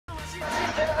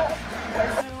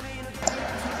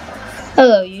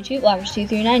Hello YouTube,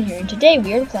 Lovers239 here, and today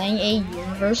we are playing a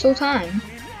Universal Time.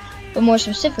 But more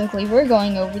specifically, we're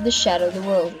going over the STW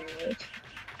Rework.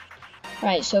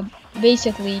 Alright, so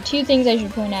basically, two things I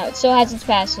should point out. It still has its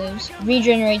passives,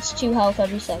 regenerates 2 health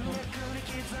every second,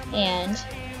 and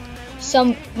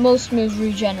most moves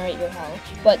regenerate your health.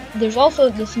 But there's also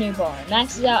this new bar,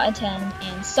 maxes out at 10,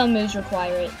 and some moves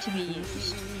require it to be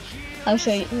used. I'll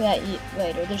show you that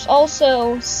later. There's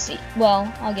also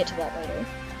well, I'll get to that later.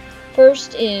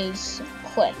 First is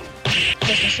click,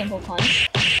 just a simple punch.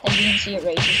 As you can see, it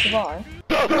raises the bar.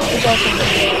 There's also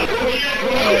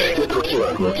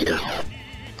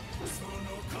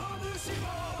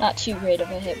not too great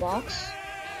of a hitbox.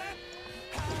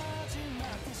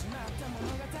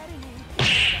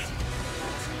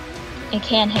 It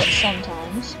can hit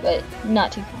sometimes, but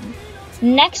not too fun.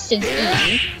 Next is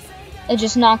E. It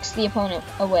just knocks the opponent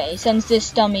away. Since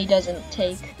this dummy doesn't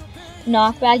take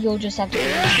knockback, you'll just have to believe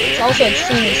it. It's also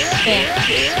extremely spammy.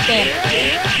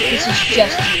 This is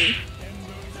just E.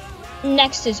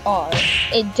 Next is R.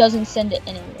 It doesn't send it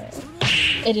anywhere.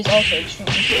 It is also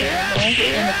extremely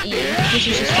spammable. And with E, this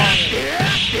is just on.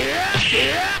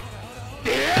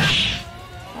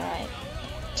 Alright.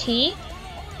 T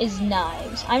is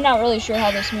knives. I'm not really sure how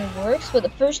this move works, but the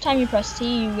first time you press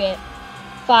T, you get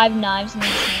 5 knives in each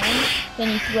hand.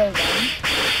 Then you throw them.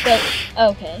 But,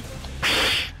 okay.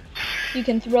 You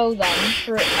can throw them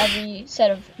for every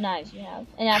set of knives you have,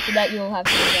 and after that you'll have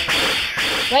to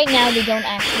regenerate. Right now they don't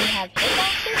actually have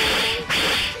hitboxes,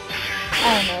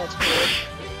 I don't know, it's weird.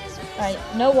 Alright,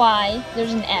 know why?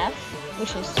 There's an F,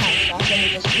 which is time stop. Let me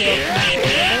just peel from here a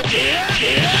little bit.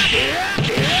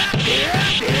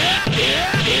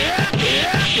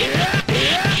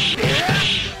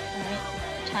 Alright,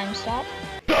 time stop.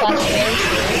 That's very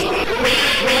short.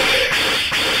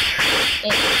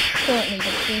 It currently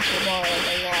depletes your bar a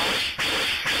lot.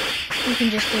 You can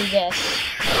just do this.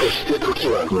 I just broke the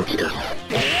bar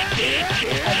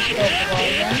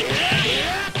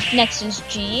again. Next is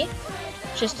G.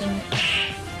 Just a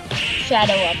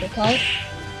shadow uppercut.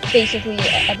 Basically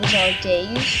a bizarre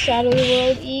days Shadow of the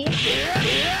World E.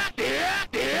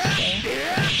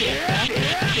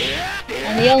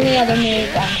 And the only other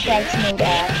move on crouch mode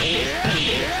off is B,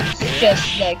 which is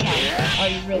just the counter. Are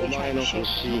you really trying to shoot?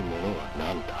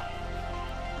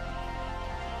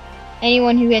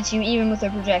 Anyone who hits you, even with a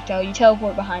projectile, you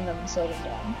teleport behind them and slow them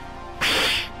down.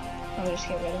 I'll just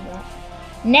get rid of that.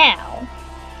 Now,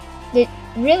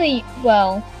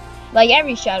 well, like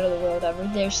every Shadow of the World ever,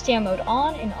 there's stand mode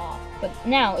on and off, but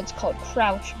now it's called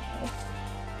crouch mode.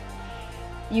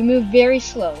 You move very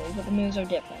slowly, but the moves are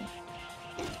different.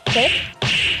 Click.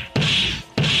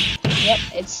 Yep,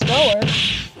 it's slower.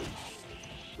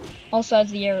 Also has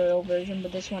the aerial version,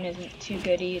 but this one isn't too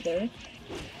good either.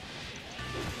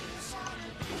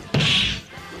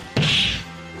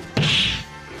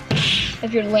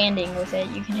 If you're landing with it,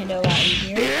 you can hit it a lot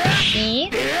easier.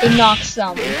 E, it knocks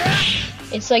them.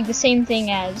 It's like the same thing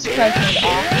as crouch mode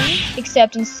off,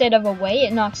 except instead of away,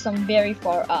 it knocks them very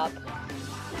far up.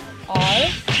 R,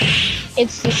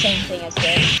 it's the same thing as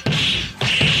this.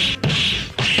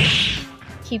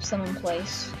 Keeps them in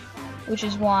place, which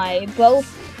is why both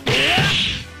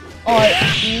are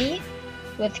E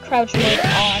with crouch mode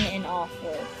on and off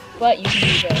work, but you can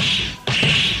do this.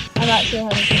 I'm not sure how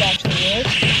this would actually work.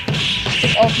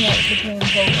 Just alternate between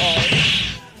both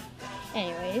R's.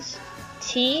 Anyways,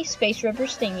 T, Space Ripper,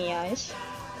 Stingy Eyes.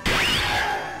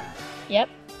 Yep,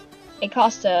 it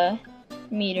costs a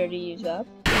meter to use up.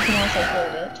 You can also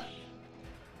hold it.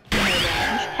 No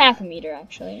damage. Half a meter,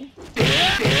 actually.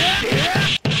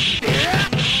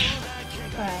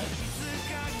 Alright.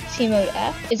 C mode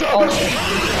F is also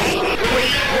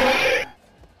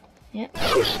yep.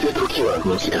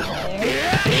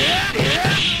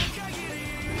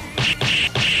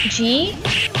 G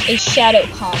is Shadow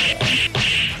Combo.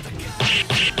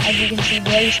 As you can see,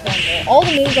 very spammable. All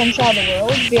the moves on Shadow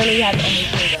World barely have any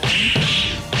cooldown.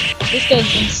 This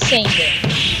does insane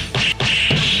damage.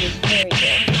 It is very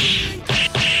good.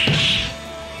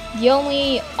 The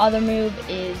only other move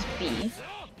is B.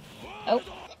 Oh.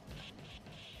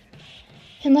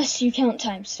 Unless you count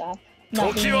time stop.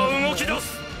 Not being able to move.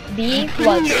 B,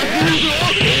 Bloodstone.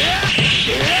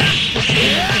 Which we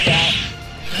need to get.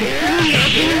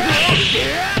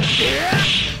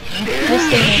 This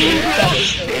thing will be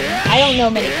devastating. I don't know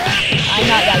many combos. I'm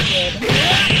not that good.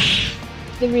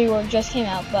 The rework just came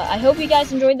out, but I hope you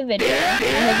guys enjoyed the video. I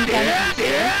hope you found it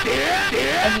useful.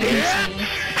 As you can see,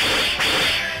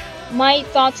 my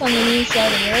thoughts on the new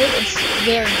Shadow Rework, it's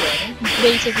very good.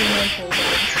 Basically no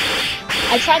cooldowns.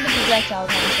 I tried the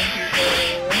projectiles on some people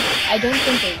earlier. I don't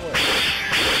think they work.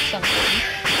 Sometimes.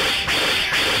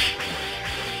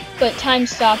 but time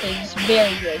stop is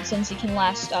very good since it can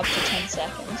last up to 10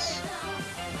 seconds.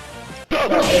 Or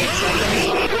 8 seconds.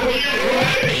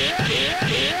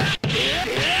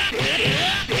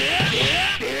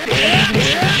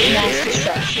 Mass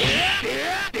destruction.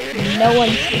 No one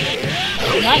can.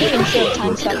 I'm not even sure if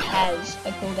time stop has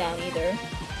a cooldown either.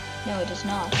 No, it does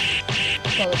not.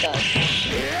 Well, it does.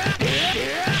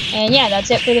 And yeah, that's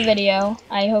it for the video.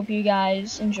 I hope you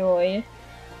guys enjoy.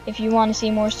 If you want to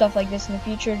see more stuff like this in the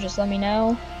future, just let me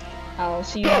know. I'll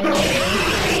see you guys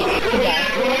later.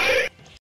 Goodbye.